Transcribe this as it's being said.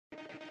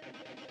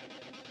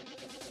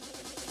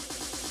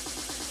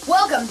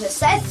Welcome to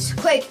Seth's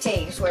Quick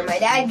Takes, where my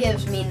dad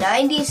gives me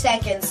 90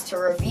 seconds to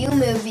review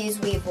movies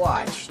we've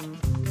watched.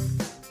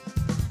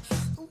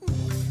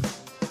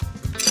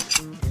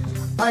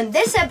 On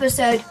this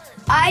episode,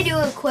 I do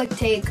a quick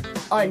take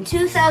on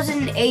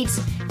 2008's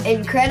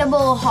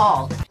Incredible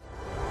Hulk.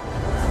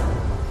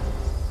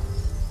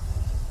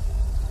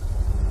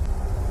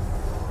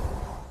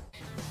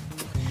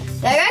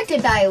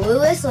 Directed by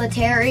Louis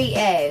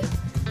Leterrier,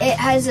 it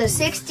has a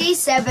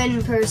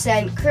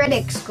 67%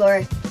 critic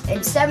score and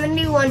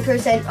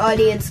 71%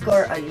 audience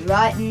score on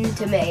Rotten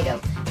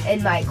Tomato.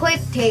 And my quick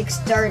take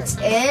starts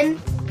in...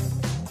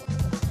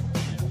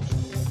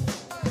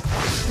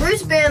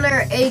 Bruce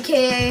Banner,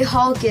 aka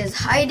Hulk, is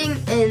hiding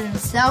in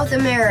South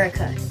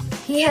America.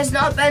 He has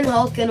not been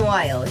Hulk in a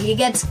while. He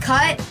gets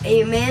cut,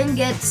 a man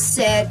gets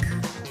sick.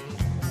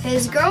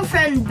 His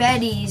girlfriend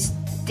Betty's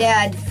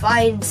dad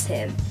finds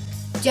him.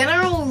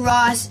 General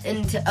Ross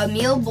and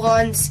Emil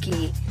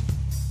Blonsky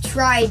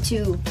try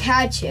to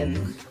catch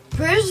him.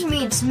 Bruce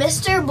meets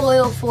Mr.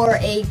 Boyle for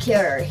a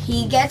cure.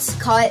 He gets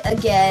cut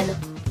again,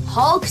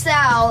 hulks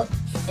out,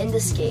 and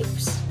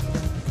escapes.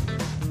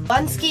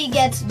 Blonsky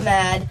gets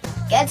mad,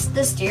 gets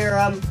the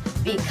serum,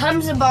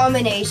 becomes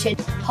Abomination.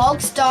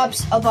 Hulk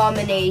stops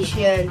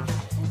Abomination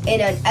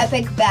in an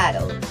epic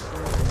battle.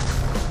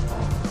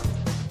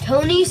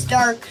 Tony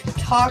Stark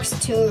talks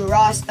to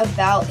Ross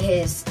about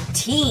his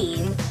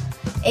team,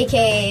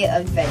 aka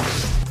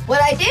Avengers.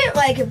 What I didn't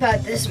like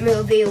about this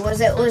movie was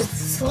it was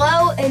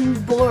slow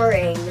and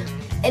boring,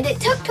 and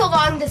it took too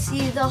long to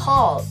see the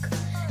Hulk,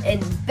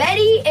 and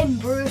Betty and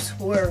Bruce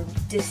were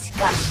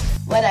disgusting.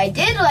 What I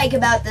did like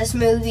about this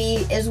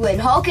movie is when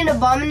Hulk and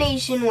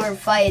Abomination were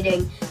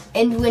fighting,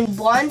 and when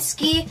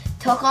Blonsky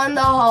took on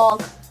the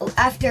Hulk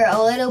after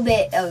a little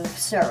bit of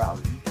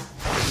serum.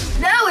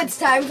 Now it's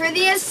time for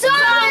the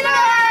assignment!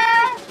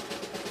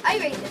 I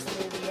rate this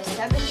movie a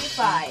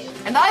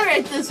 75. And I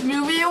rate this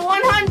movie a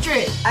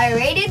 100. I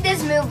rated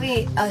this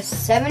movie a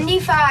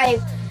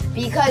 75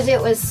 because it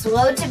was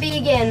slow to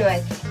begin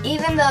with,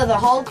 even though the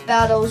Hulk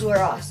battles were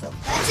awesome.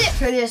 That's it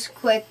for this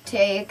quick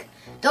take.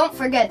 Don't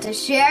forget to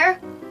share,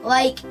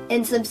 like,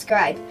 and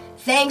subscribe.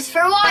 Thanks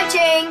for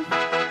watching!